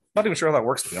Not even sure how that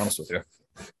works, to be honest with you.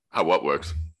 How what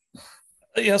works?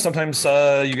 Yeah, sometimes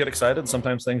you get excited.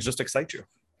 Sometimes things just excite you.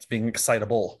 It's being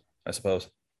excitable, I suppose.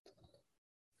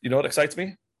 You know what excites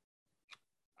me?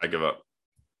 I give up.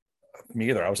 Me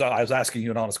either. I was asking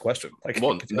you an honest question. Like,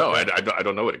 Well, could you help no, me I, out? I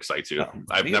don't know what excites you. No,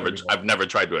 I've neither never do I. I've never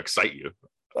tried to excite you.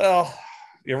 Well,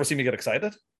 you ever see me get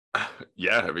excited?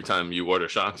 Yeah, every time you order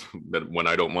shots, but when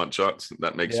I don't want shots,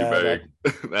 that makes you Yeah,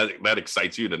 very that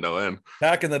excites you to no end.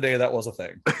 back in the day, that was a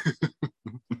thing.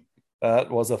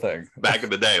 That was a thing. Back in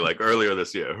the day, like earlier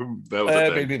this year, that was a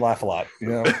It made thing. me laugh a lot. You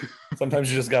know, sometimes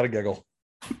you just got to giggle.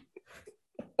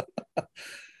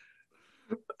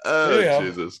 Oh Anyhow,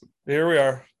 Jesus! here we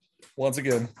are once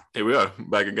again. Here we are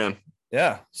back again.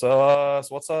 Yeah. So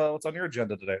what's on your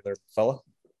agenda today, there, fella?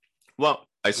 Well,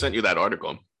 I sent you that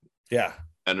article, Yeah.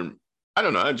 and I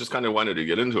don't know. I just kind of wanted to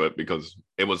get into it because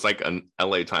it was like an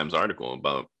LA Times article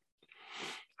about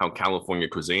how California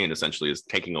cuisine essentially is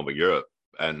taking over Europe,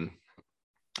 and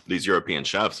these European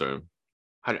chefs are.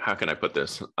 How can I put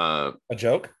this? A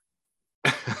joke?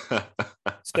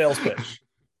 Sales pitch?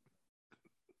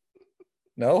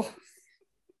 No.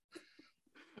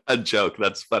 A joke.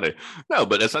 That's funny. No,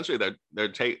 but essentially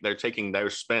they're taking their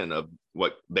spin of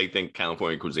what they think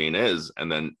California cuisine is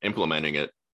and then implementing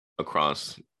it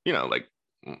across, like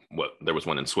what there was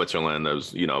one in Switzerland,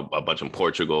 there's a bunch in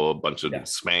Portugal, a bunch in Yeah.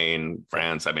 Spain,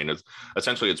 France. I mean,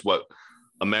 it's what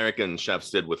American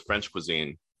chefs did with French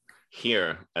cuisine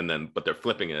here, but they're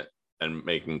flipping it and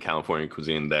making California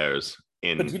cuisine theirs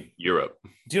in Europe.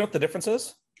 Do you know what the difference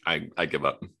is? I give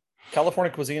up.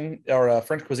 California cuisine or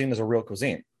French cuisine is a real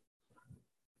cuisine.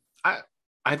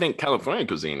 I think California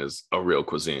cuisine is a real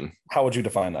cuisine. How would you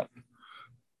define that?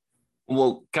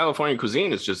 Well, California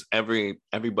cuisine is just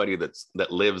everybody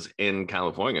that lives in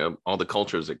California, all the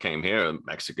cultures that came here,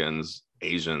 Mexicans,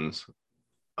 Asians,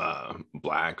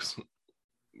 blacks,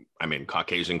 I mean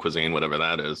Caucasian cuisine, whatever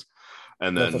that is.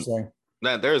 And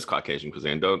then there is Caucasian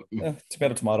cuisine. Don't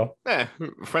tomato.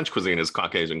 French cuisine is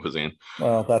Caucasian cuisine.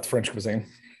 Well, that's French cuisine.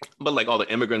 But like all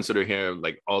the immigrants that are here,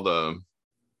 like all the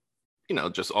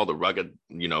just all the rugged,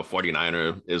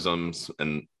 49er isms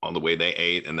and all the way they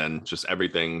ate, and then just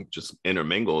everything just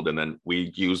intermingled. And then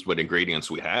we used what ingredients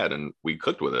we had and we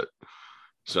cooked with it.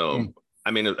 So,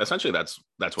 I mean, essentially that's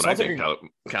what I think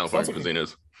California cuisine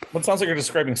is. But it sounds like you're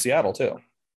describing Seattle too.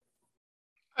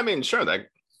 I mean, sure, that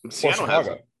Seattle has,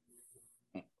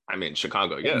 I mean,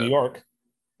 Chicago, yeah. New York.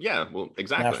 Yeah, well,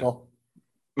 exactly. National.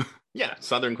 Yeah,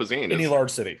 Southern cuisine. Any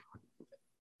large city.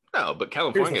 No, but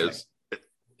California is.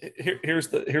 Here's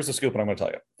the scoop, and I'm going to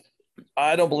tell you.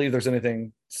 I don't believe there's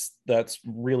anything that's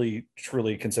really,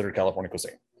 truly considered California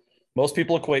cuisine. Most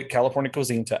people equate California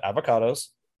cuisine to avocados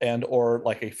or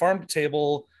like a farm to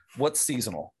table, what's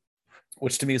seasonal,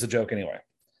 which to me is a joke anyway.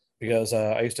 Because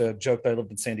I used to joke that I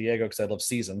lived in San Diego because I love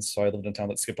seasons. So I lived in a town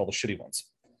that skipped all the shitty ones.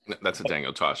 That's a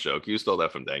Daniel Tosh joke. You stole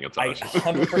that from Daniel Tosh. I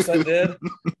 100% did.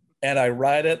 And I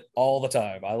ride it all the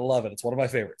time. I love it. It's one of my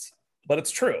favorites. But it's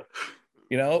true.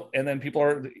 And then people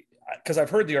are, because I've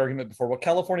heard the argument before, well,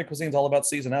 California cuisine is all about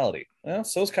seasonality. Well,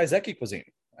 so is Kaiseki cuisine.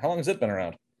 How long has it been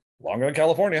around? Longer than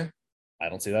California. I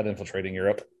don't see that infiltrating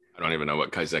Europe. I don't even know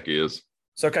what Kaiseki is.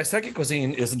 So Kaiseki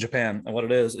cuisine is in Japan. And what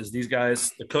it is these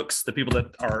guys, the cooks, the people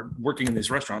that are working in these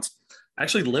restaurants,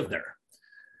 actually live there.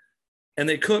 And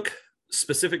they cook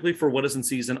specifically for what is in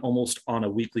season almost on a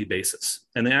weekly basis.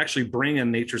 And they actually bring in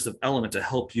nature's element to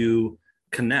help you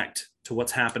connect to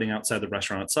what's happening outside the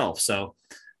restaurant itself. So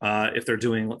if they're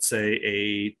doing, let's say,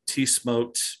 a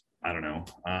tea-smoked,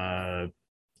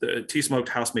 tea-smoked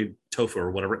house-made tofu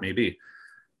or whatever it may be,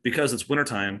 because it's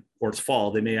wintertime or it's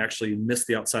fall, they may actually mist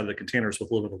the outside of the containers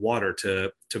with a little bit of water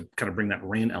to kind of bring that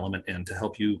rain element in to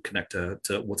help you connect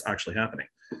to what's actually happening.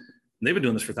 And they've been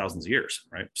doing this for thousands of years,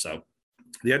 right? So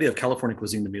the idea of California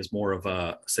cuisine to me is more of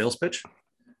a sales pitch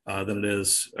than it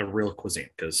is a real cuisine,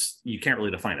 because you can't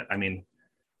really define it. I mean,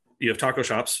 you have taco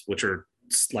shops, which are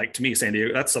like, to me, San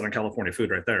Diego, that's Southern California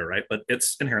food right there, right? But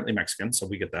it's inherently Mexican, so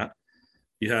we get that.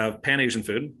 You have Pan-Asian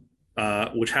food,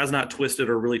 which has not twisted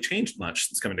or really changed much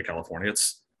since coming to California.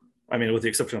 With the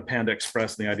exception of Panda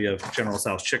Express and the idea of General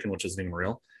Tso's chicken, which isn't even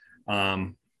real,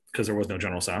 because there was no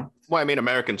General Tso. Well, I mean,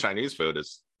 American Chinese food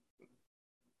is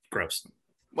gross.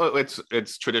 Well,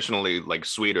 it's traditionally like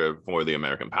sweeter for the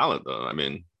American palate, though. I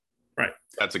mean, right.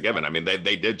 That's a given. I mean,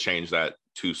 they did change that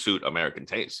to suit American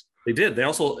taste. They did. They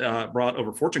also brought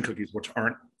over fortune cookies, which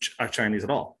aren't Chinese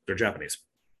at all. They're Japanese.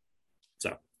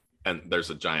 So. And there's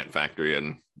a giant factory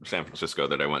in San Francisco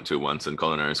that I went to once in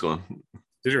culinary school.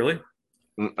 Did you really?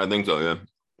 I think so, yeah.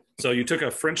 So you took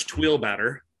a French tuile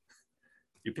batter,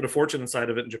 you put a fortune inside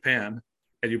of it in Japan,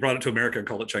 and you brought it to America and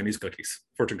called it Chinese cookies,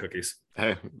 fortune cookies.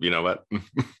 Hey, you know what?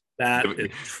 That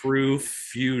is true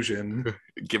fusion.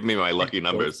 Give me my lucky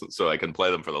numbers so I can play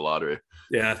them for the lottery.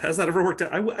 Yeah, has that ever worked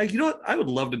out? You know what? I would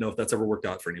love to know if that's ever worked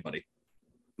out for anybody.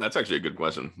 That's actually a good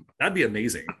question. That'd be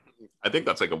amazing. I think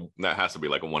that has to be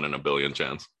like a 1 in a billion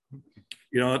chance.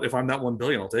 You know what? If I'm that 1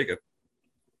 billion, I'll take it.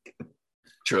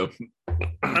 True.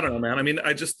 I don't know, man. I mean,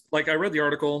 I read the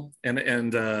article and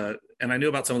I knew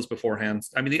about some of this beforehand.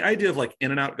 I mean, the idea of like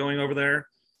In-N-Out going over there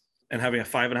and having a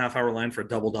 5.5 hour line for a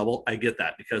double, I get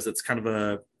that because it's kind of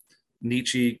a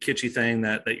niche-y, kitschy thing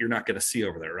that you're not going to see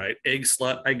over there, right? Egg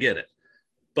slut, I get it.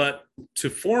 But to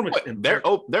form it,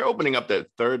 they're opening up their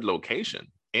third location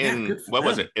in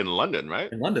was it in London,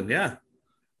 right? In London, yeah.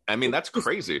 I mean, that's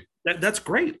crazy. That's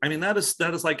great. I mean, that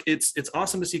is like it's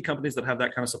awesome to see companies that have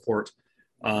that kind of support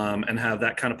and have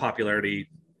that kind of popularity,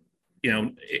 you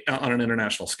know, on an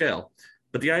international scale.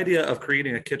 But the idea of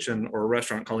creating a kitchen or a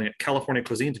restaurant, calling it California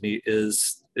Cuisine, to me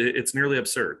it's nearly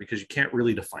absurd because you can't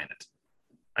really define it.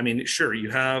 I mean, sure, you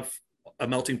have a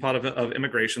melting pot of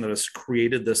immigration that has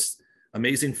created this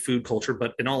amazing food culture,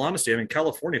 but in all honesty, I mean,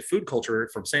 California food culture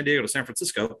from San Diego to San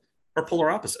Francisco are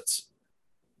polar opposites.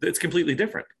 It's completely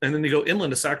different. And then you go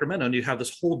inland to Sacramento and you have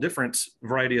this whole different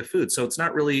variety of food. So it's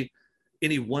not really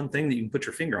any one thing that you can put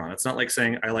your finger on. It's not like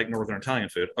saying, I like Northern Italian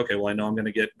food. Okay, well, I know I'm going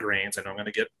to get grains. I know I'm going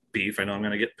to get beef. I know I'm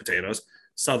going to get potatoes.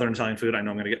 Southern Italian food, I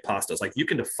know I'm going to get pastas. Like you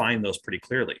can define those pretty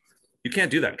clearly. You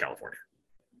can't do that in California.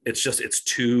 It's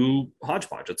too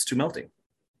hodgepodge. It's too melting.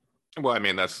 Well, I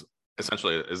mean, that's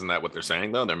essentially, isn't that what they're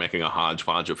saying though? They're making a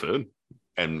hodgepodge of food.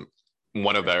 And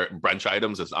one of their brunch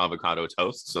items is avocado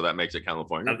toast. So that makes it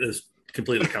California. That is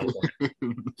completely California.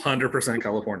 100%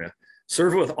 California.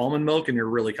 Serve it with almond milk and you're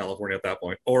really California at that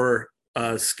point. Or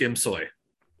skim soy.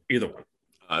 Either one.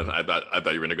 I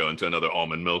thought you were going to go into another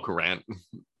almond milk rant.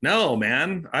 No,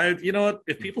 man. You know what?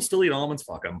 If people still eat almonds,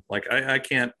 fuck them. Like I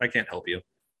can't help you.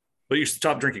 But you should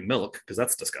stop drinking milk because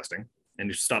that's disgusting. And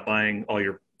you should stop buying all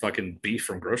your fucking beef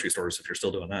from grocery stores if you're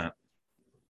still doing that.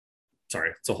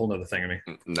 Sorry, it's a whole nother thing of me.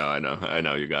 No, I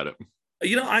know, you got it.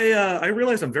 You know, I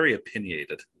realize I'm very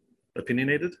opinionated.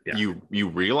 Opinionated? Yeah. You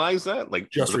realize that? Like,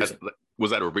 just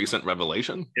was that a recent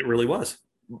revelation? It really was.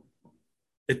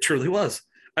 It truly was.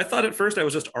 I thought at first I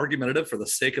was just argumentative for the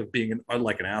sake of being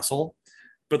like an asshole,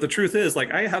 but the truth is,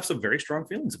 like, I have some very strong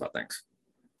feelings about things.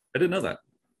 I didn't know that.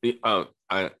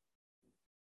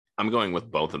 I'm going with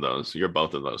both of those. You're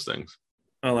both of those things.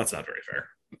 Oh, that's not very fair.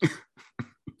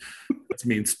 That's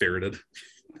mean-spirited.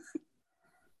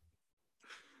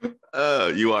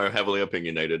 You are heavily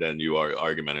opinionated and you are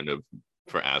argumentative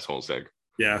for asshole's sake.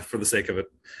 Yeah, for the sake of it.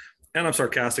 And I'm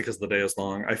sarcastic as the day is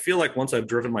long. I feel like once I've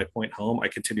driven my point home, I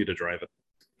continue to drive it.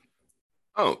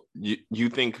 Oh, you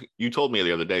think, you told me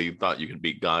the other day you thought you could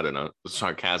beat God in a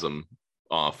sarcasm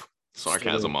off.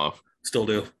 Still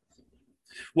do.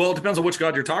 Well, it depends on which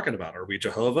God you're talking about. Are we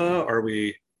Jehovah? Are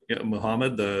we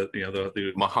Muhammad?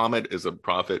 The Muhammad is a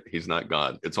prophet. He's not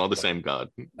God. It's all the same God.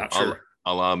 Not sure.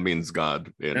 Allah means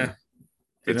God. Yeah.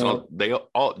 It's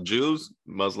all Jews,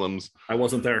 Muslims. I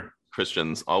wasn't there.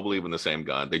 Christians all believe in the same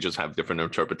God. They just have different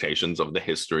interpretations of the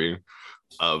history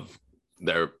of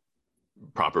their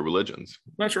proper religions.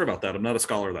 I'm not sure about that. I'm not a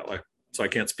scholar that way, so I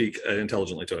can't speak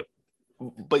intelligently to it.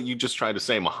 But you just tried to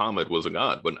say Muhammad was a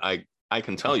god, but I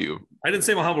can tell you. I didn't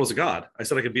say Muhammad was a god. I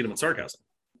said I could beat him at sarcasm.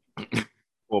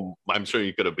 Well, I'm sure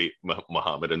you could have beat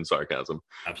Muhammad in sarcasm.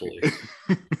 Absolutely.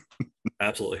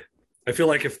 Absolutely. I feel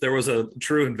like if there was a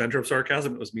true inventor of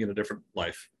sarcasm, it was me in a different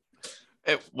life.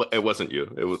 It wasn't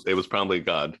you. It was probably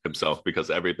God himself,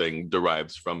 because everything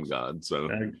derives from God. So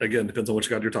again, depends on which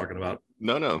God you're talking about.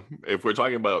 No. If we're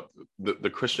talking about the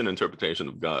Christian interpretation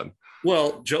of God.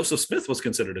 Well, Joseph Smith was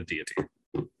considered a deity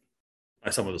by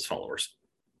some of his followers.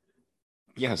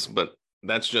 Yes, but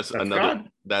that's another. God?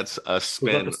 That's a spin.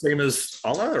 Was that the same as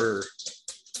Allah, or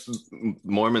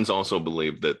Mormons also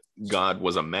believe that God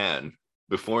was a man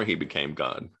before he became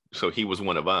God. So he was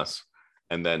one of us,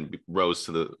 and then rose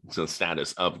to the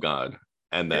status of God.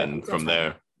 And then from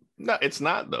there, no, it's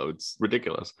not though. It's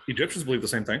ridiculous. Egyptians believe the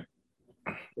same thing.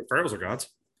 The pharaohs are gods.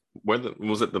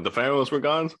 Was it that the pharaohs were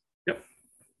gods? Yep.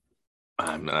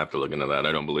 I'm gonna have to look into that.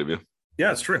 I don't believe you.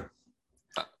 Yeah, it's true.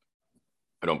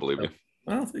 I don't believe you.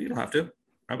 Well, you don't have to.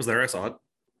 I was there. I saw it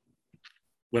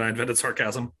when I invented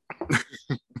sarcasm.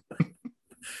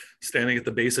 Standing at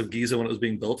the base of Giza when it was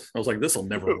being built, I was like, "This will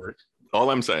never work." All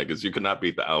I'm saying is you could not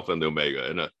beat the Alpha and the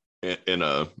Omega in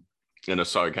a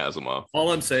sarcasm off.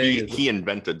 All I'm saying is he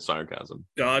invented sarcasm.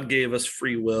 God gave us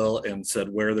free will and said,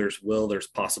 "Where there's will, there's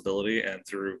possibility," and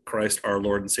through Christ, our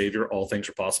Lord and Savior, all things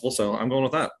are possible. So I'm going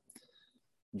with that.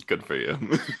 Good for you.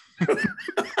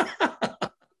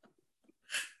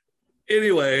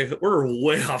 Anyway, we're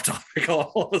way off topic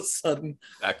all of a sudden.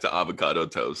 Back to avocado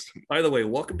toast. By the way,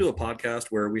 welcome to a podcast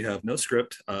where we have no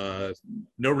script, no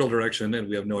real direction, and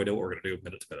we have no idea what we're going to do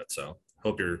minute to minute. So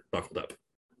hope you're buckled up.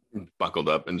 Buckled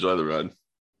up. Enjoy the ride.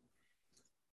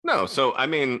 No, so I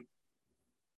mean,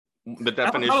 the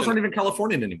definition. Avocados aren't even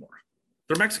Californian anymore.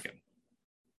 They're Mexican.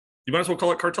 You might as well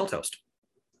call it cartel toast.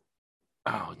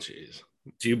 Oh, geez.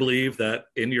 Do you believe that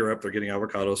in Europe they're getting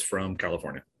avocados from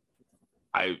California?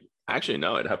 I actually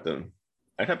no. I'd have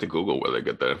to Google where they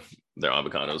get their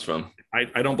avocados from.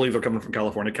 I don't believe they're coming from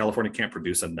California. California can't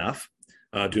produce enough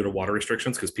due to water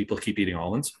restrictions because people keep eating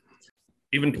almonds.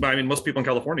 Most people in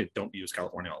California don't use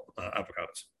California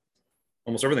avocados.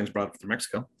 Almost everything's brought through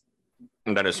Mexico.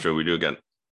 And that is true. We do get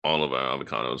all of our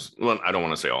avocados. Well, I don't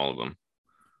want to say all of them,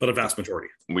 but a vast majority.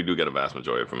 We do get a vast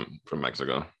majority from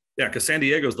Mexico. Yeah, because San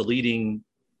Diego is the leading.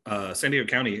 San Diego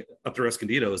County up through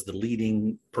Escondido is the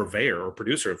leading purveyor or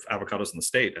producer of avocados in the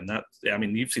state, and that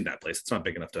you've seen that place. It's not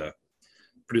big enough to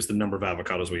produce the number of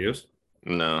avocados we use.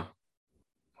 No,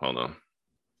 hold on.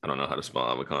 I don't know how to spell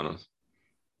avocados.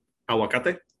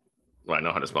 Aguacate? Well, I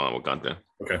know how to spell aguacate.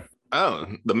 Okay. Oh,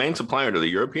 the main supplier to the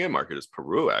European market is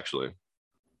Peru, actually.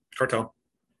 Cartel.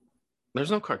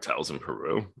 There's no cartels in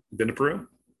Peru. Been to Peru?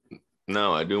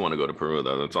 No, I do want to go to Peru,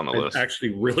 though. That's on the list. I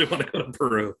actually really want to go to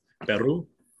Peru. Peru?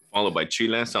 Followed by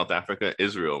Chile, South Africa,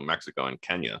 Israel, Mexico, and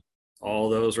Kenya. All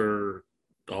those are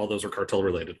cartel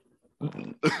related.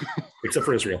 Except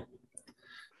for Israel.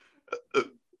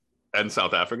 And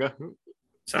South Africa?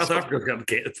 South Africa.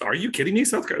 Are you kidding me?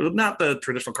 South Africa, not the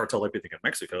traditional cartel like we think of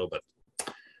Mexico, but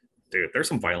dude, there's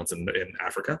some violence in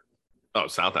Africa. Oh,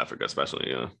 South Africa,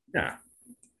 especially, yeah. Yeah.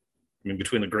 I mean,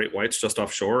 between the Great Whites just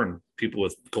offshore and people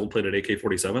with gold-plated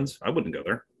AK-47s, I wouldn't go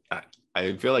there.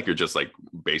 I feel like you're just like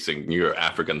basing your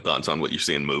African thoughts on what you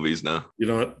see in movies now. You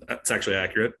know what? That's actually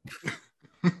accurate.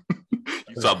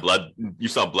 You saw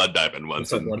Blood Diamond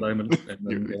once. I saw Blood Diamond, and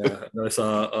then I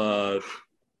saw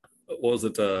what was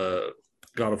it?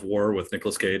 God of War with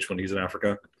Nicolas Cage when he's in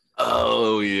Africa.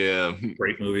 Oh yeah,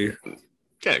 great movie.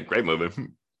 Yeah, great movie.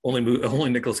 Only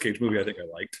Nicolas Cage movie I think I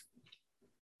liked.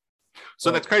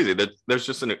 So that's crazy. That there's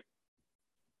just Go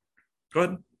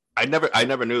ahead. I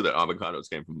never knew that avocados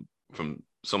came from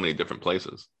so many different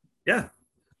places. Yeah,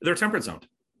 they're temperate zoned.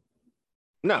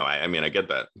 No, I mean I get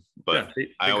that, but yeah,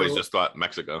 I always just thought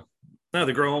Mexico. No,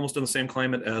 they grow almost in the same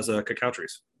climate as cacao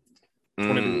trees,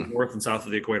 20 degrees north and south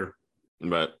of the equator.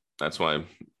 But that's why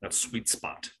that's sweet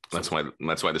spot. That's why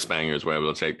the Spaniards were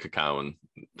able to take cacao and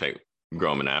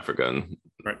grow them in Africa and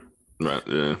right,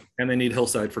 yeah. And they need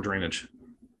hillside for drainage.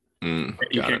 You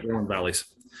can't grow in valleys.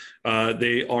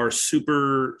 They are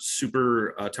super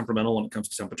temperamental when it comes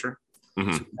to temperature.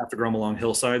 Mm-hmm. So you have to grow them along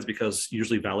hillsides because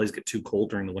usually valleys get too cold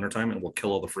during the wintertime and will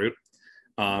kill all the fruit.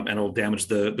 And it'll damage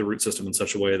the root system in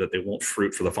such a way that they won't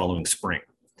fruit for the following spring.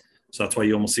 So that's why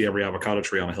you almost see every avocado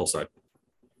tree on a hillside.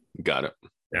 Got it.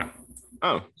 Yeah.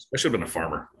 Oh, I should have been a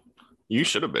farmer. You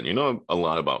should have been. You know a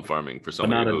lot about farming for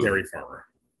somebody. But not a dairy farmer.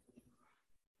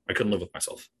 I couldn't live with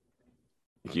myself.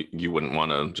 You wouldn't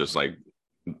want to just like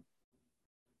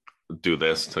do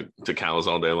this to cows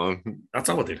all day long. That's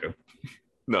not what they do.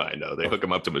 No, I know. They hook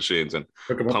them up to machines and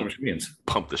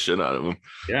pump the shit out of them.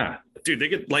 Yeah. Dude, they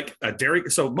get like a dairy.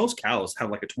 So most cows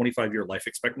have like a 25-year life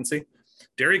expectancy.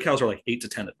 Dairy cows are like 8 to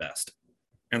 10 at best.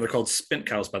 And they're called spint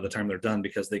cows by the time they're done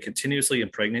because they continuously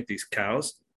impregnate these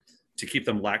cows to keep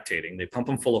them lactating. They pump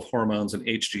them full of hormones and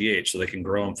HGH so they can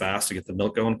grow them fast to get the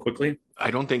milk going quickly. I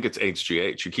don't think it's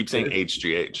HGH. You keep saying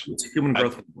HGH. It's human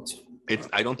growth hormones.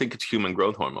 I don't think it's human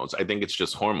growth hormones. I think it's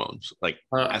just hormones like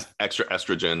extra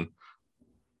estrogen,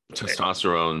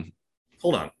 testosterone.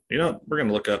 Hold on. You know, we're going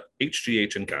to look up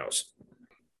HGH in cows.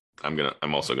 I'm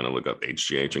also going to look up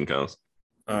HGH in cows.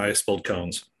 I spelled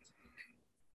cones.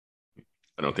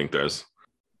 I don't think there's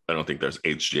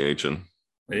HGH in.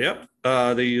 Yep.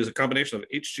 They use a combination of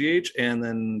HGH and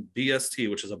then BST,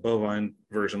 which is a bovine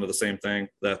version of the same thing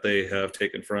that they have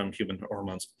taken from human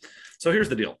hormones. So here's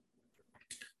the deal.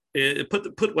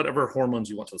 Put whatever hormones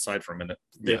you want to the side for a minute.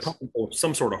 They pump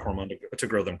some sort of hormone to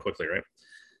grow them quickly, right?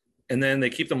 And then they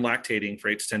keep them lactating for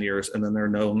 8 to 10 years, and then they're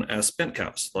known as spent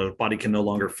cows. The body can no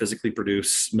longer physically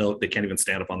produce milk. They can't even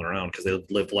stand up on their own because they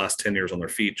lived the last 10 years on their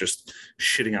feet, just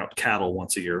shitting out cattle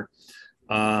once a year.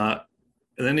 And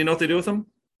then you know what they do with them?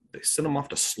 They send them off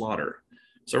to slaughter.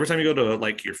 So every time you go to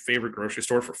like your favorite grocery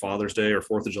store for Father's Day or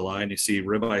 4th of July and you see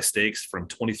ribeye steaks from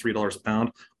 $23 a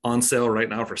pound on sale right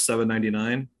now for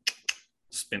 $7.99,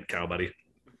 spent cow, buddy.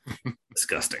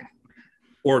 Disgusting.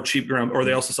 Or cheap ground, or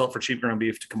they also sell it for cheap ground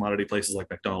beef to commodity places like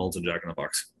McDonald's and Jack in the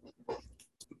Box.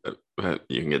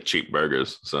 You can get cheap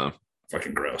burgers. So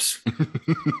Fucking gross.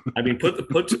 I mean, put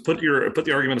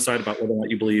the argument aside about whether or not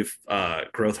you believe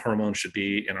growth hormones should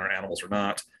be in our animals or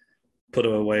not. Put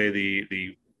away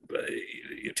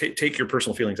take your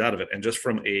personal feelings out of it, and just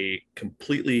from a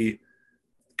completely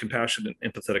compassionate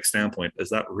and empathetic standpoint, is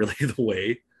that really the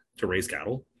way to raise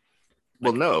cattle?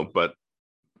 Well, no, but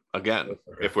again,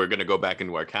 if we're going to go back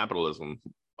into our capitalism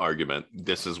argument,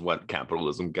 this is what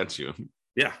capitalism gets you.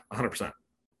 Yeah, 100%.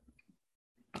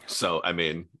 So, I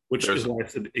mean, which is why I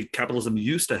said capitalism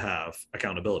used to have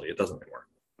accountability. It doesn't anymore.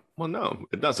 Well, no,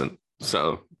 it doesn't.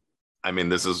 So, I mean,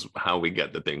 this is how we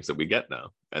get the things that we get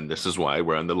now. And this is why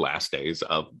we're in the last days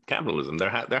of capitalism. There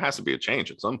has to be a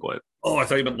change at some point. Oh, I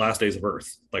thought you meant last days of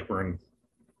Earth. Like we're in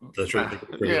the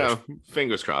yeah,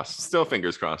 fingers crossed. Still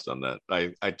fingers crossed on that.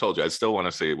 I told you, I still want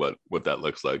to see what that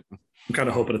looks like. I'm kind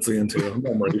of hoping it's the end too.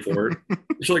 I'm ready for it. You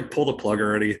should like pull the plug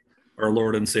already. Our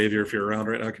Lord and Savior, if you're around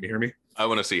right now, can you hear me? I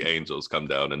want to see angels come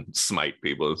down and smite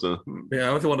people. So. Yeah,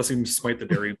 I want to see him smite the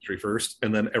dairy industry first,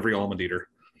 and then every almond eater,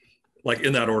 like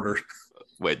in that order.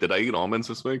 Wait, did I eat almonds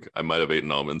this week? I might have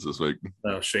eaten almonds this week.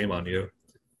 Oh, shame on you.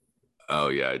 Oh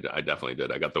yeah, I definitely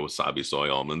did. I got the wasabi soy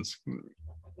almonds.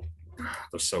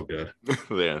 They're so good.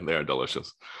 They are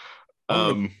delicious.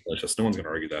 Delicious. No one's gonna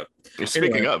argue that.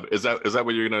 Speaking of, is that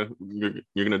what you're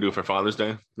gonna do for Father's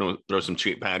Day? Throw some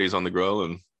cheap patties on the grill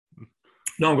and.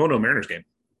 No, I'm going to a Mariners game.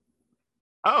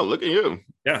 Oh, look at you!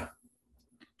 Yeah.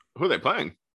 Who are they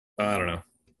playing? I don't know.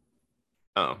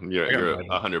 Oh, you're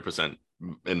 100%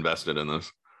 invested in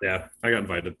this. Yeah, I got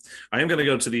invited. I am going to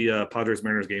go to the Padres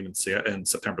Mariners game in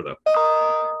September, though.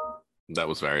 That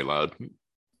was very loud.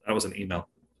 That was an email.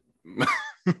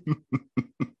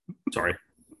 Sorry.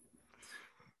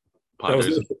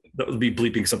 That would be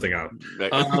bleeping something out.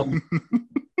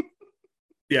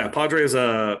 Yeah, Padres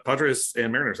and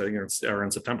Mariners, I think, are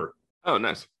in September. Oh,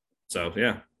 nice. So,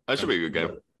 yeah. That should be a good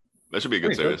game. That should be a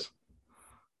good series.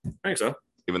 I think so.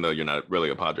 Even though you're not really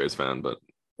a Padres fan, but.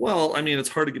 Well, I mean, it's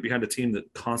hard to get behind a team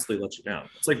that constantly lets you down.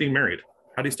 It's like being married.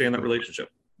 How do you stay in that relationship?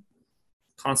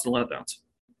 Constant letdowns.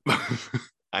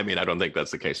 I mean, I don't think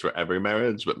that's the case for every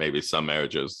marriage, but maybe some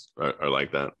marriages are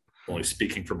like that. Only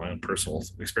speaking from my own personal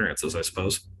experiences, I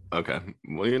suppose. Okay.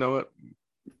 Well, you know what?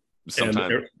 And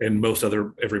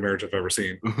every marriage I've ever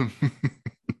seen.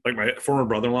 Like my former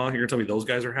brother-in-law, you're gonna tell me those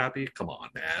guys are happy? Come on,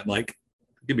 man. Like,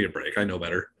 give me a break. I know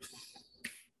better.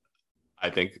 I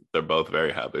think they're both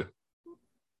very happy.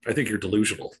 I think you're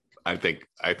delusional. I think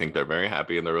they're very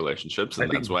happy in their relationships,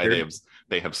 and that's why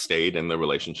they have stayed in their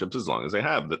relationships as long as they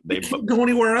have. They can't go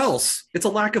anywhere else. It's a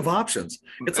lack of options.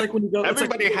 It's like when you go.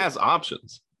 Everybody has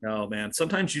options. No, man.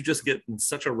 Sometimes you just get in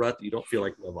such a rut that you don't feel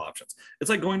like you have options. It's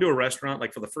like going to a restaurant.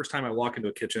 Like for the first time I walk into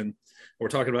a kitchen, and we're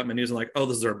talking about menus and like, oh,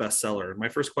 this is our best seller. And my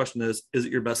first question is it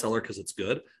your best seller because it's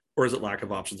good, or is it lack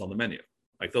of options on the menu?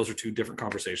 Like those are two different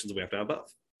conversations we have to have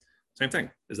both. Same thing.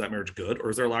 Is that marriage good,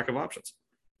 or is there a lack of options?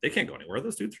 They can't go anywhere.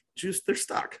 Those dudes, they're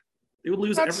stuck. They would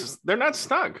lose everything. They're not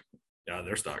stuck. Yeah,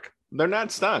 they're stuck. They're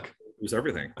not stuck. They lose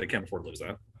everything. They can't afford to lose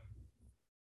that.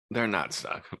 They're not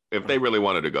stuck. If they really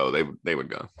wanted to go, they would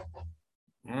go.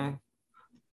 Well,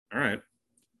 all right.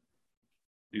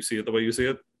 You see it the way you see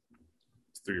it?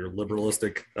 It's through your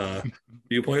liberalistic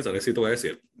viewpoints, and I see it the way I see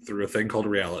it, through a thing called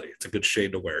reality. It's a good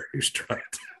shade to wear. You should try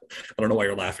it. I don't know why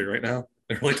you're laughing right now.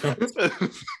 I really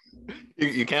don't.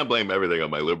 You can't blame everything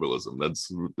on my liberalism. That's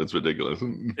ridiculous.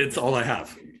 It's all I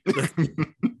have.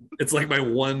 It's like my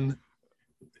one.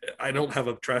 I don't have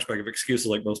a trash bag of excuses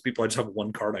like most people. I just have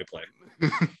one card I play.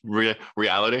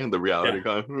 Reality, the reality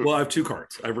card. Well, I have two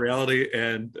cards. I have reality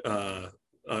and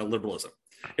liberalism.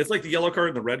 It's like the yellow card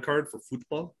and the red card for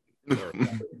football.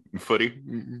 Footy.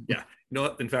 Yeah. You know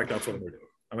what? In fact, that's what I'm going to do.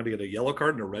 I'm going to get a yellow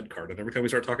card and a red card. And every time we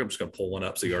start talking, I'm just going to pull one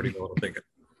up so you already know what I'm thinking.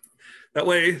 That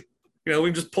way, we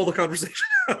can just pull the conversation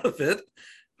out of it.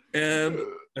 And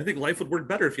I think life would work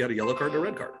better if you had a yellow card and a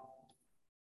red card.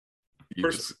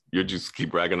 You just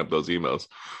keep ragging up those emails.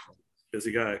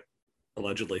 Busy guy,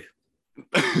 allegedly.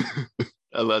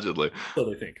 Allegedly. So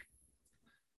they think.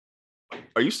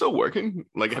 Are you still working?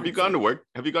 Like, have you gone to work?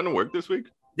 Have you gone to work this week?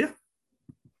 Yeah.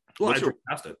 Well, I drove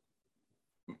past it.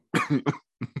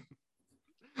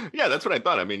 Yeah, that's what I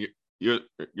thought. I mean, you're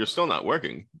still not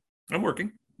working. I'm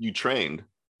working. You trained.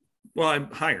 Well,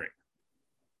 I'm hiring.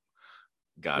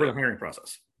 We're in the hiring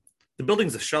process. The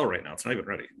building's a shell right now. It's not even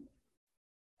ready.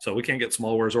 So we can't get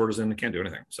small wares orders in. We can't do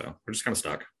anything. So we're just kind of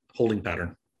stuck. Holding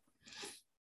pattern.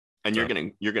 And you're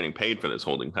getting paid for this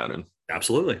holding pattern.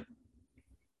 Absolutely.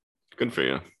 Good for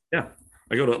you. Yeah.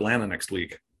 I go to Atlanta next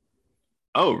week.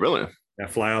 Oh, really? Yeah.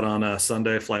 Fly out on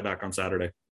Sunday, fly back on Saturday.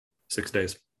 6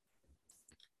 days.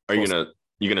 Are you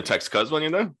gonna text Cuz when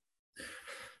you're there?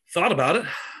 Thought about it.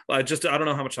 I don't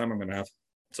know how much time I'm gonna have,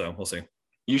 so we'll see.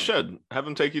 You should have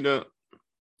him take you to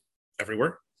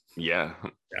Everywhere. Yeah.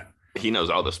 Yeah. He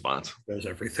knows all the spots. There's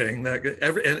everything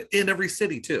and in every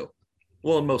city too.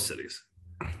 Well, in most cities.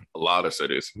 A lot of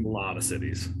cities. A lot of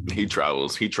cities. He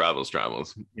travels. You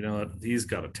know what? He's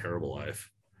got a terrible life.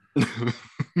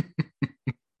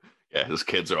 Yeah, his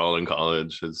kids are all in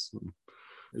college. His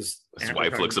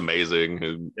wife looks amazing.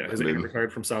 His aunt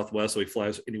retired from Southwest, so he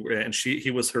flies anywhere. And he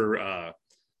was her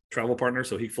travel partner,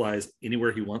 so he flies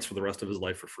anywhere he wants for the rest of his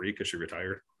life for free because she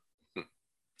retired.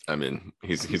 I mean,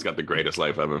 he's got the greatest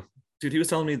life ever. Dude, he was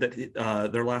telling me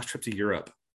that their last trip to Europe,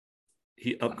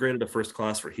 he upgraded to first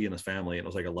class for he and his family, and it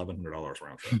was like $1,100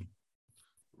 round trip.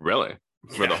 Really?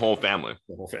 For the whole family?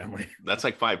 The whole family. That's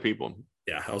like 5 people.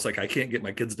 Yeah, I was like, I can't get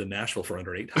my kids to Nashville for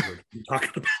under 800. I'm talking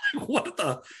about like, what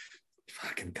the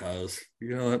fucking cuz?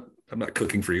 You know what? I'm not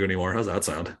cooking for you anymore. How's that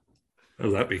sound? How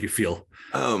does that make you feel?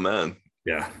 Oh man.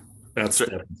 Yeah, that's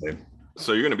insane.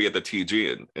 So you're going to be at the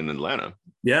TG in Atlanta.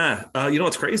 Yeah. You know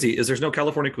what's crazy is there's no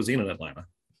California cuisine in Atlanta.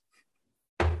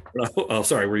 Oh,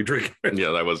 sorry. Were you drinking? Yeah,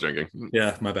 I was drinking.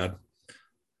 Yeah, my bad.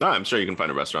 No, I'm sure you can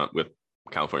find a restaurant with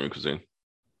California cuisine.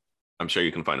 I'm sure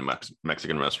you can find a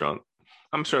Mexican restaurant.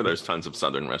 I'm sure there's tons of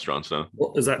Southern restaurants though.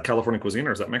 Well, is that California cuisine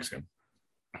or is that Mexican?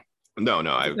 No.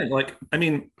 I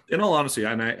mean, in all honesty,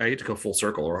 and I hate to go full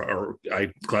circle, or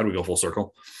I'm glad we go full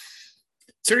circle.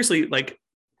 Seriously, like,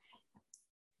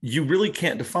 you really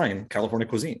can't define California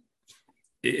cuisine.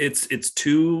 It's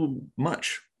too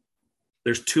much.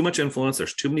 There's too much influence.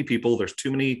 There's too many people. There's too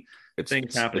many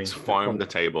things happening. It's farm to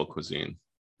table cuisine.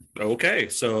 Okay,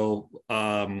 so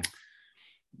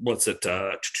what's it?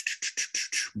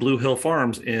 Blue Hill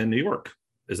Farms in New York.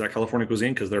 Is that California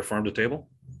cuisine because they're farm to table?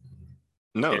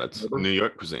 No, that's New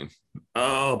York cuisine.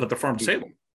 Oh, but they're farm to table,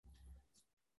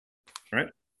 right?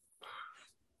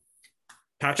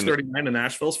 Patch 39 in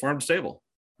Nashville is farm to table.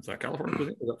 Is that California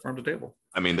cuisine? Is that farm to table?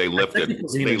 I mean, they lifted.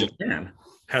 Cuisine in Japan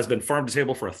has been farm to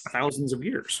table for thousands of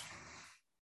years.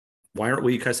 Why aren't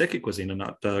we kaiseki cuisine and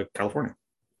not California?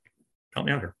 Help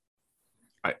me out here.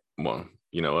 Well,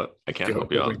 you know what? I can't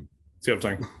help you out. See what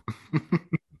I'm saying?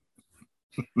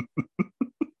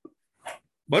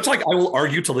 Much like I will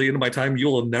argue till the end of my time, you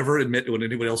will never admit when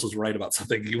anybody else is right about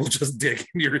something. You will just dig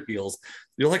in your heels.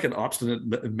 You're like an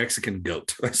obstinate Mexican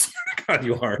goat. I swear to God,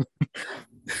 you are.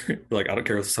 You're like, I don't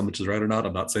care if somebody is right or not.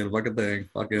 I'm not saying a fucking thing.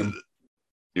 Fuck him.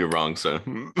 You're wrong, sir.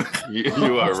 You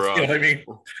are wrong. You know what I mean?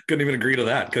 Couldn't even agree to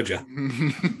that, could you?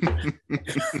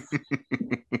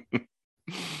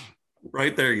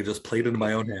 Right there, you just played into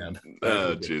my own hand.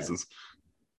 Oh, Jesus.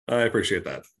 I appreciate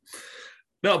that.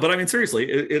 No, but I mean, seriously,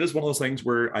 it is one of those things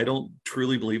where I don't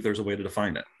truly believe there's a way to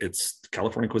define it. It's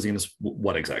California cuisine is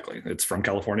what exactly? It's from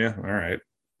California? All right.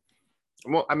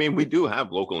 Well, I mean, we do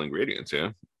have local ingredients,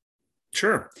 yeah.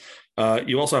 Sure.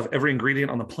 You also have every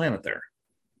ingredient on the planet there.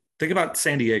 Think about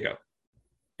San Diego.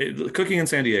 Cooking in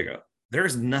San Diego, there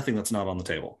is nothing that's not on the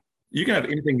table. You can have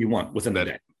anything you want within the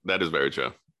day. That is very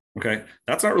true. Okay.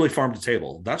 That's not really farm to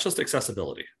table. That's just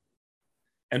accessibility.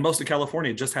 And most of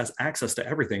California just has access to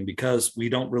everything because we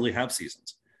don't really have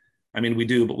seasons. I mean, we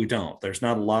do, but we don't. There's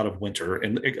not a lot of winter.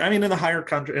 And I mean, in the higher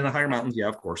country, in the higher mountains, yeah,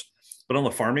 of course. But on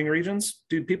the farming regions,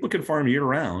 dude, people can farm year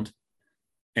round.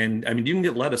 And I mean, you can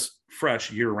get lettuce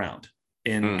fresh year round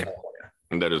in California.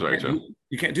 And that is very true.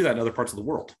 You can't do that in other parts of the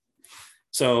world.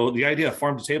 So the idea of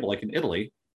farm to table, like in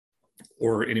Italy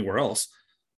or anywhere else,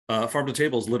 farm to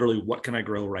table is literally what can I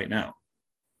grow right now?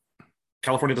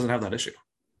 California doesn't have that issue.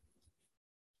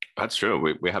 That's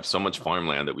true. We have so much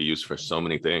farmland that we use for so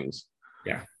many things.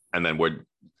 Yeah. And then we're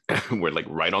like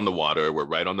right on the water. We're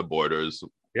right on the borders.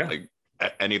 Yeah. Like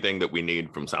anything that we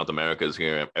need from South America is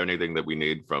here. Anything that we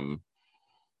need from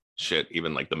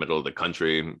even like the middle of the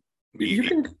country.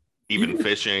 Even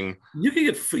fishing. You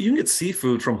can get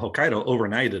seafood from Hokkaido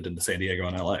overnighted into San Diego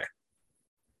and LA.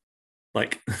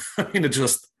 Like, I mean, it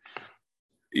just,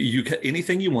 you can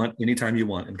anything you want, anytime you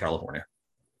want in California.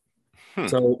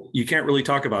 So you can't really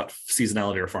talk about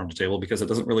seasonality or farm to table because it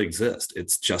doesn't really exist.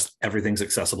 It's just everything's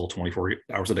accessible 24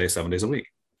 hours a day, 7 days a week.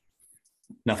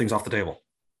 Nothing's off the table.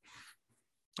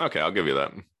 Okay, I'll give you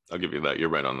that. You're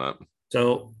right on that.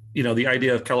 So, you know, the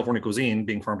idea of California cuisine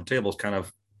being farm to table is kind of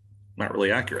not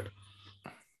really accurate.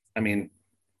 I mean,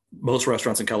 most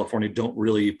restaurants in California don't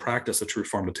really practice a true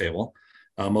farm to table.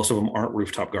 Most of them aren't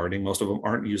rooftop gardening. Most of them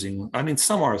aren't using, I mean,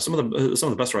 some are. Some of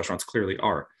the best restaurants clearly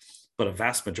are. But a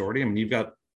vast majority, I mean, you've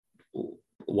got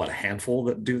a handful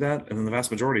that do that. And then the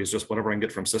vast majority is just whatever I can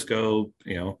get from Cisco,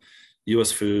 you know,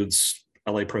 US Foods,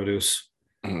 LA Produce.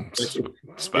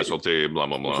 Specialty, blah,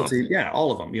 blah, blah. Specialty, yeah,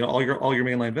 all of them, you know, all your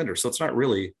mainline vendors. So it's not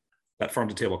really that farm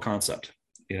to table concept,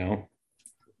 you know.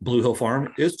 Blue Hill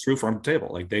Farm is true farm to table.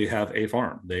 Like they have a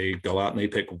farm. They go out and they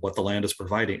pick what the land is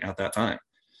providing at that time.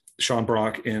 Sean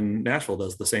Brock in Nashville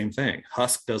does the same thing.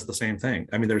 Husk does the same thing.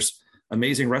 I mean, there's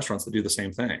amazing restaurants that do the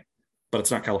same thing, but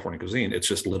it's not California cuisine. It's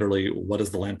just literally what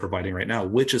is the land providing right now,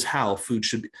 which is how food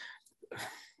should be.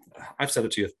 I've said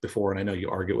it to you before, and I know you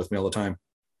argue with me all the time.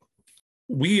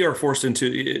 We are forced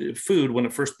into food when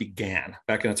it first began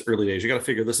back in its early days. You got to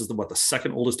figure this is the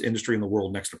second oldest industry in the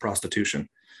world next to prostitution.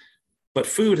 But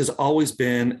food has always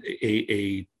been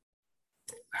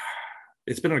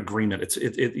it's been an agreement.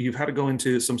 You've had to go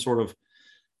into some sort of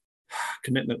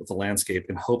commitment with the landscape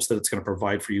in hopes that it's going to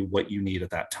provide for you what you need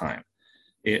at that time.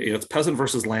 It's peasant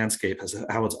versus landscape is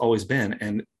how it's always been.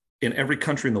 And in every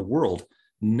country in the world,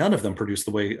 none of them produce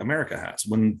the way America has.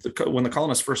 When the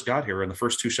colonists first got here, and the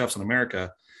first two chefs in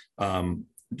America,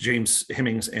 James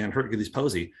Hemings and Hercules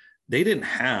Posey, they didn't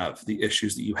have the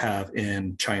issues that you have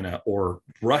in China or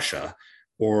Russia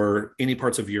or any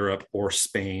parts of Europe or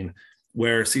Spain,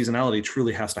 where seasonality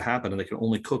truly has to happen and they can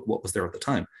only cook what was there at the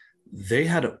time. They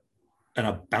had a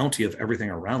bounty of everything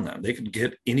around them. They could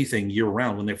get anything year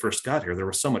round. When they first got here, there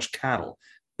was so much cattle,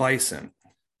 bison,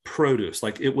 produce.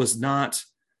 Like they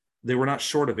were not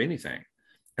short of anything.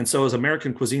 And so as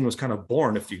American cuisine was kind of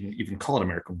born, if you can even call it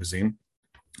American cuisine,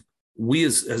 we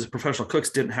as professional cooks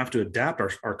didn't have to adapt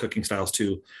our cooking styles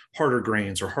to harder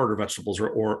grains or harder vegetables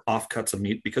or offcuts of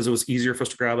meat, because it was easier for us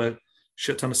to grab a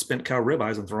shit ton of spent cow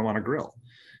ribeyes and throw them on a grill.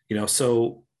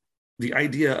 So the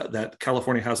idea that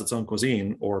California has its own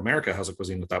cuisine or America has a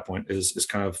cuisine at that point is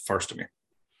kind of farce to me.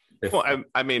 Well,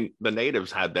 I mean, the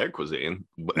natives had their cuisine,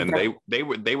 and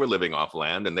they were living off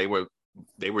land, and they were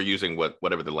using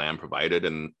whatever the land provided,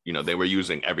 and they were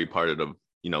using every part of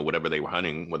whatever they were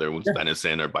hunting, whether it was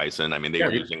venison or bison. I mean, they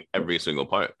were using every single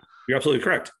part. You're absolutely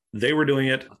correct. They were doing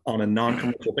it on a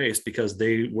non-commercial base because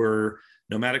they were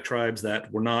nomadic tribes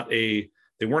that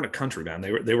they weren't a country, man.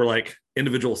 They were like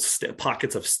individual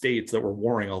pockets of states that were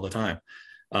warring all the time.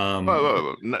 Not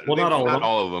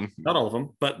all of them,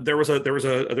 but there was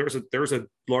a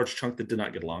large chunk that did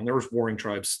not get along. There was warring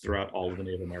tribes throughout all of the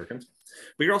Native Americans.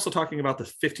 But you're also talking about the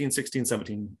 15, 16,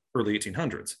 17, early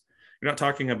 1800s. You're not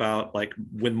talking about like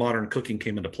when modern cooking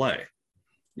came into play.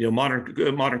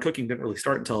 Modern cooking didn't really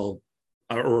start until,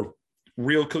 or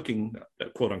real cooking,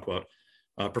 quote unquote,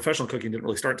 professional cooking didn't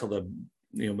really start until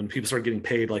when people started getting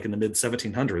paid like in the mid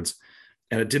 1700s,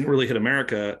 and it didn't really hit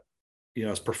America,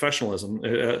 as professional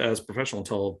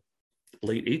until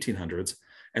late 1800s.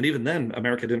 And even then,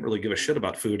 America didn't really give a shit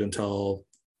about food until,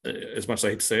 as much as I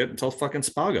hate to say it, until fucking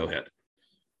Spago hit.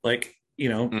 Like,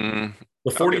 the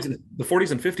 40s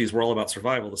and 50s were all about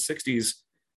survival. The 60s,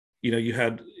 you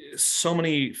had so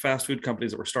many fast food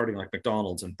companies that were starting, like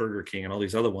McDonald's and Burger King and all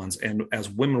these other ones. And as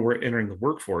women were entering the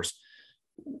workforce,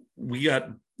 we got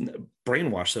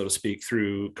brainwashed, so to speak,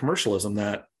 through commercialism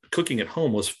that cooking at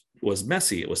home was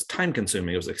messy, it was time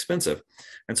consuming, it was expensive.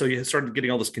 And so you started getting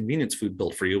all this convenience food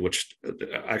built for you, which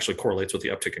actually correlates with the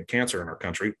uptick in cancer in our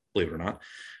country, believe it or not.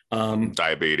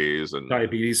 Diabetes and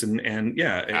allergies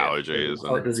and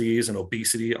heart disease and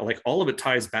obesity, like all of it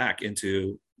ties back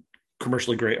into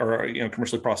commercially great or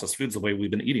commercially processed foods the way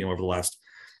we've been eating over the last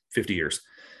 50 years.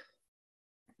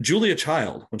 Julia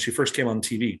Child, when she first came on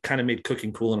TV, kind of made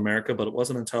cooking cool in America, but it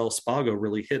wasn't until Spago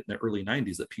really hit in the early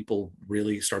 90s that people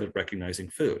really started recognizing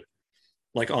food,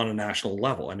 like on a national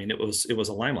level. I mean, it was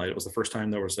a limelight. It was the first time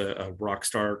there was a rock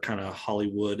star kind of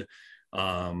Hollywood,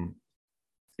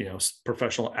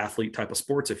 professional athlete type of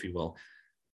sports, if you will.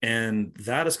 And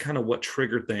that is kind of what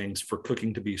triggered things for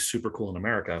cooking to be super cool in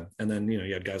America. And then,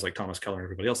 you had guys like Thomas Keller and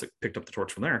everybody else that picked up the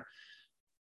torch from there.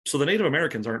 So the Native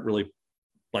Americans aren't really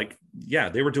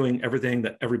they were doing everything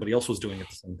that everybody else was doing at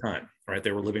the same time, right?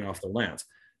 They were living off their lands.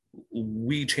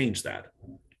 We changed that.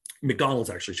 McDonald's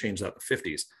actually changed that in the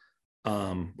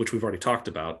 50s, which we've already talked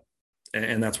about.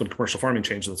 And that's when commercial farming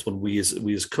changed. That's when we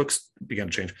as cooks began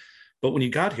to change. But when you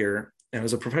got here, and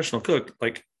as a professional cook,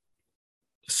 like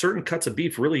certain cuts of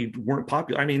beef really weren't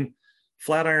popular. I mean,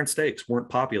 flat iron steaks weren't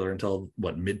popular until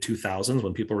mid 2000s,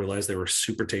 when people realized they were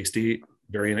super tasty,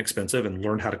 very inexpensive, and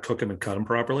learned how to cook them and cut them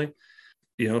properly.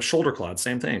 Shoulder clods,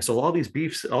 same thing. So all these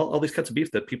beefs, all these cuts of beef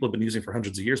that people have been using for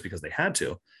hundreds of years because they had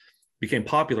to, became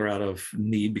popular out of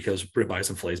need because ribeyes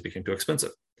and fillets became too expensive.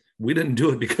 We didn't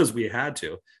do it because we had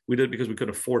to. We did it because we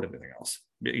couldn't afford anything else.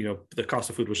 The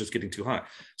cost of food was just getting too high.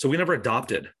 So we never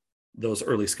adopted those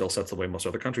early skill sets the way most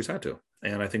other countries had to.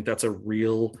 And I think that's a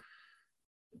real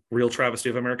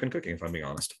travesty of American cooking, if I'm being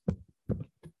honest.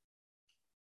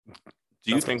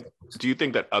 Do you think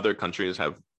that other countries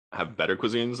have better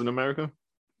cuisines than America?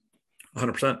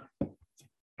 100%.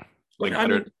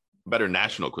 better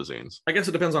national cuisines? I guess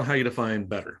it depends on how you define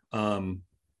better.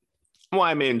 Well,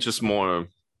 I mean, just more.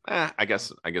 I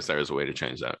guess there is a way to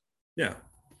change that. Yeah.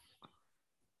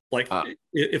 Like Uh,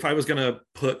 if I was gonna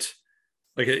put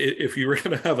like if you were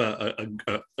gonna have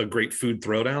a great food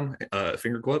throwdown,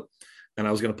 finger quote, and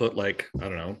I was gonna put like I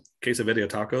don't know quesadilla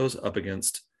tacos up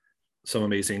against some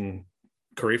amazing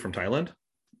curry from Thailand,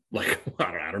 like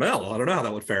I don't know how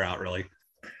that would fare out really,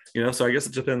 So I guess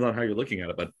it depends on how you're looking at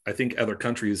it, but I think other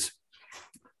countries,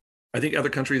 if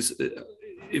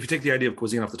you take the idea of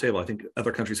cuisine off the table, I think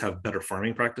other countries have better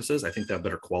farming practices. I think they have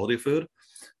better quality food.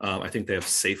 I think they have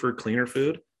safer, cleaner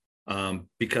food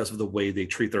because of the way they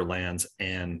treat their lands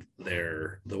and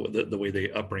the way they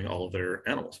upbring all of their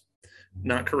animals.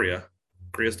 Not Korea.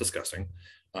 Korea is disgusting.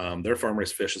 Their farm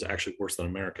raised fish is actually worse than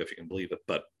America, if you can believe it.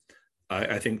 But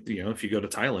I think if you go to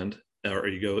Thailand or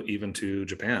you go even to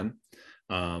Japan,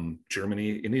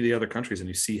 Germany, any of the other countries, and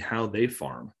you see how they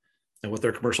farm and what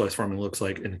their commercialized farming looks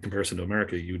like in comparison to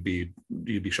America, you'd be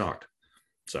shocked.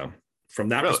 So from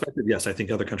that perspective, yes, I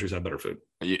think other countries have better food.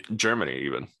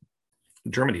 Germany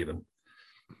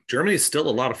is still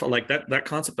a lot of fun. Like that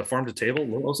concept of farm to table.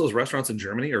 Most of those restaurants in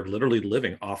Germany are literally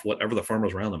living off whatever the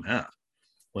farmers around them have.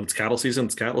 When it's cattle season,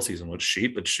 it's cattle season. When it's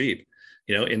sheep, it's sheep.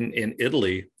 In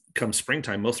Italy, come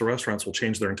springtime, most of the restaurants will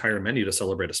change their entire menu to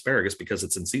celebrate asparagus because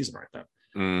it's in season right now.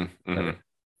 Mm-hmm.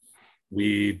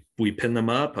 We pin them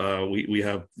up. We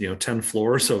have 10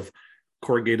 floors of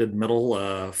corrugated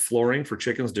metal flooring for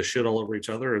chickens to shit all over each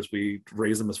other as we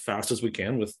raise them as fast as we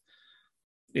can with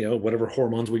whatever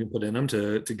hormones we can put in them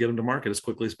to get them to market as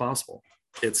quickly as possible.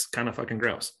 It's kind of fucking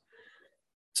gross.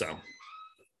 So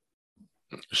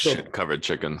shit covered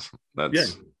chickens.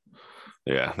 That's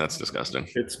disgusting.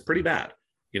 It's pretty bad.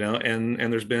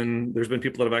 And there's been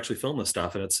people that have actually filmed this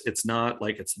stuff, and it's not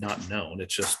like it's not known.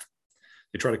 It's just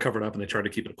they try to cover it up and they try to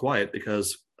keep it quiet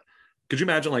because could you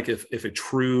imagine like if a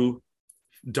true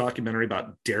documentary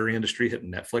about dairy industry hit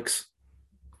Netflix?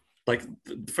 Like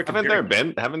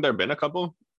haven't there been a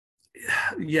couple?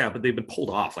 Yeah, but they've been pulled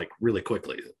off like really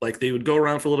quickly. Like they would go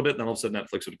around for a little bit, and then all of a sudden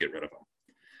Netflix would get rid of them.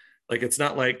 Like it's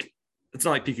not like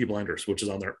Peaky Blinders, which is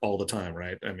on there all the time,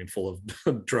 right? I mean, full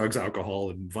of drugs,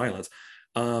 alcohol, and violence.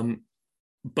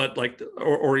 But like,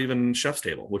 or even Chef's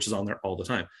Table, which is on there all the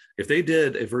time. If they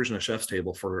did a version of Chef's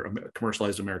Table for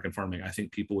commercialized American farming, I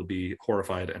think people would be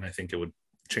horrified, and I think it would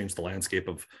change the landscape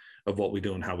of what we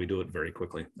do and how we do it very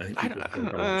quickly. I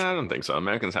don't think so.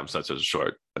 Americans have such a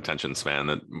short attention span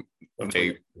that on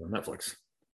Netflix.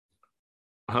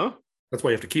 Huh? That's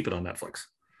why you have to keep it on Netflix.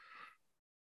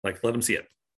 Like, let them see it.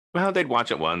 Well, they'd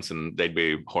watch it once and they'd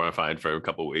be horrified for a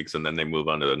couple of weeks, and then they move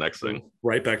on to the next thing.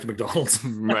 Right back to McDonald's.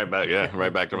 Right back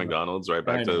to McDonald's. Right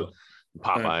back to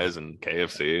Popeyes and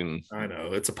KFC. And I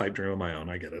know it's a pipe dream of my own.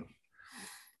 I get it.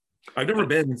 I've never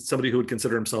been somebody who would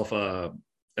consider himself an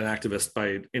activist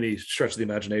by any stretch of the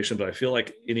imagination, but I feel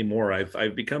like anymore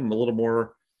I've become a little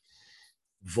more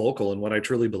vocal in what I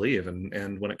truly believe.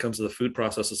 And when it comes to the food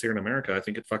processes here in America, I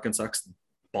think it fucking sucks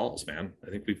balls, man. I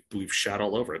think we've shat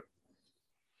all over it.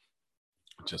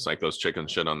 Just like those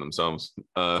chickens shit on themselves.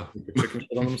 Chickens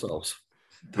shit on themselves.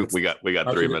 We got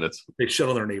 3 minutes. They shit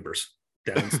on their neighbors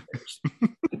downstairs.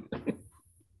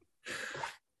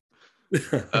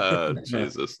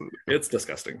 Jesus, it's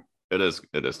disgusting. It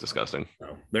is disgusting.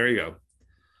 So, there you go.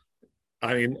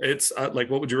 I mean, it's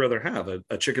like, what would you rather have?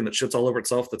 A chicken that shits all over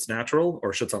itself that's natural,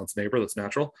 or shits on its neighbor that's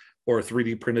natural, or a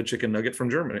 3D printed chicken nugget from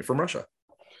Russia?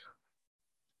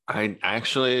 I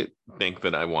actually think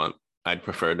that I'd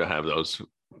prefer to have those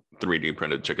 3D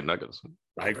printed chicken nuggets.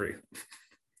 I agree.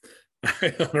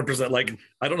 100%. Like,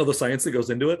 I don't know the science that goes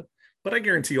into it, but I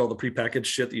guarantee you all the prepackaged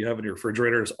shit that you have in your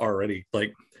refrigerator is already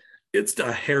like, it's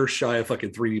a hair shy of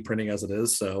fucking 3D printing as it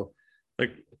is. So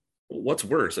like, what's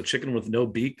worse, a chicken with no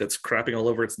beak that's crapping all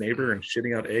over its neighbor and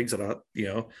shitting out eggs at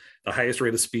the highest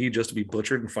rate of speed just to be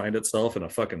butchered and find itself in a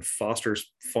fucking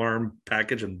Foster's Farm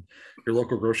package in your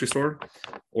local grocery store,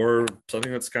 or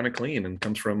something that's kind of clean and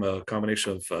comes from a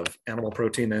combination of animal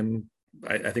protein and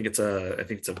I think it's a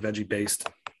veggie based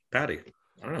patty.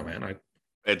 I don't know, man.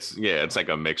 It's like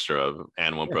a mixture of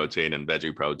animal protein and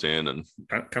veggie protein, and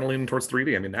kind of leaning towards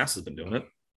 3D. I mean, NASA's been doing it.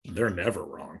 They're never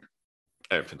wrong.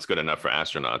 If it's good enough for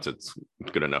astronauts, it's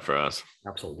good enough for us.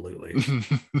 Absolutely.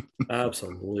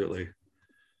 Absolutely.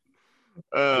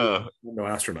 No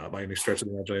astronaut by any stretch of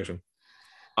the imagination.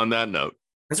 On that note,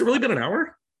 has it really been an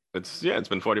hour? It's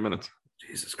been 40 minutes.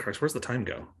 Jesus Christ, where's the time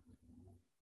go?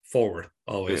 Forward,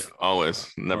 always. Yeah,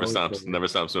 always. Never stops. Forward. Never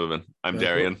stops moving. I'm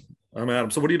Darian. I'm Adam.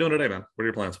 So what are you doing today, man? What are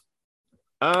your plans?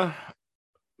 I'm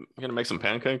gonna make some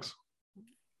pancakes.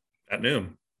 At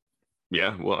noon.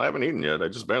 Yeah, well, I haven't eaten yet. I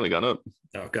just barely got up.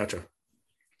 Oh, gotcha.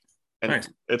 And Nice.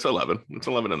 it's 11. It's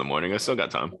 11 in the morning. I still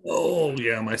got time. Oh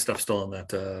yeah, my stuff's still in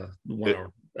that 1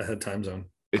 hour It, ahead time zone.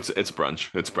 it's brunch.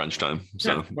 It's brunch time.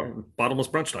 Yeah, So bottomless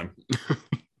brunch time.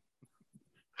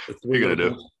 It's what are you gonna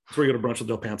do? where you go to brunch with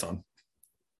no pants on.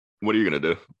 What are you gonna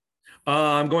do?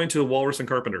 I'm going to Walrus and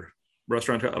Carpenter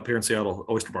restaurant up here in Seattle,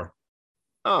 Oyster Bar.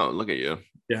 Oh, look at you.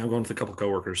 Yeah, I'm going with a couple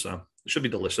coworkers, so it should be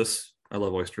delicious. I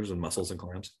love oysters and mussels and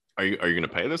clams. Are you gonna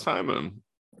pay this time?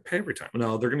 I pay every time.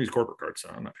 No, they're going to use corporate cards, so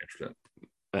I'm not paying for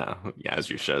that. Yeah, as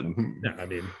you should. Yeah, I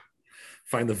mean,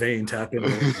 find the vein, tap in,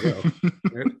 go.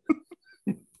 Right?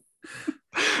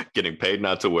 Getting paid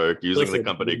not to work, using Listen, the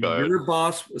company card. your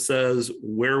boss says,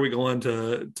 "Where are we going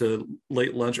to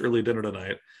late lunch, early dinner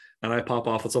tonight?" And I pop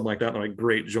off with something like that. And I'm like,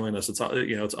 "Great, join us." It's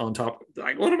it's on top.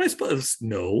 Like, what am I supposed?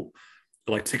 No,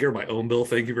 like take care of my own bill.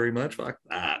 Thank you very much. Like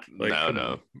that. Like,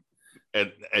 No.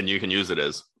 And you can use it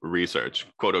as research,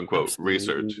 quote unquote,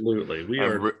 research. Absolutely,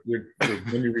 we're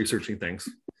when you're researching things.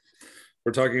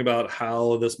 We're talking about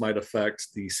how this might affect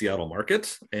the Seattle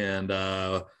market, and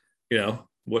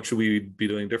what should we be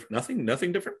doing different?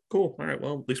 Nothing different. Cool. All right.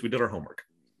 Well, at least we did our homework.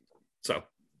 So,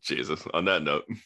 Jesus. On that note.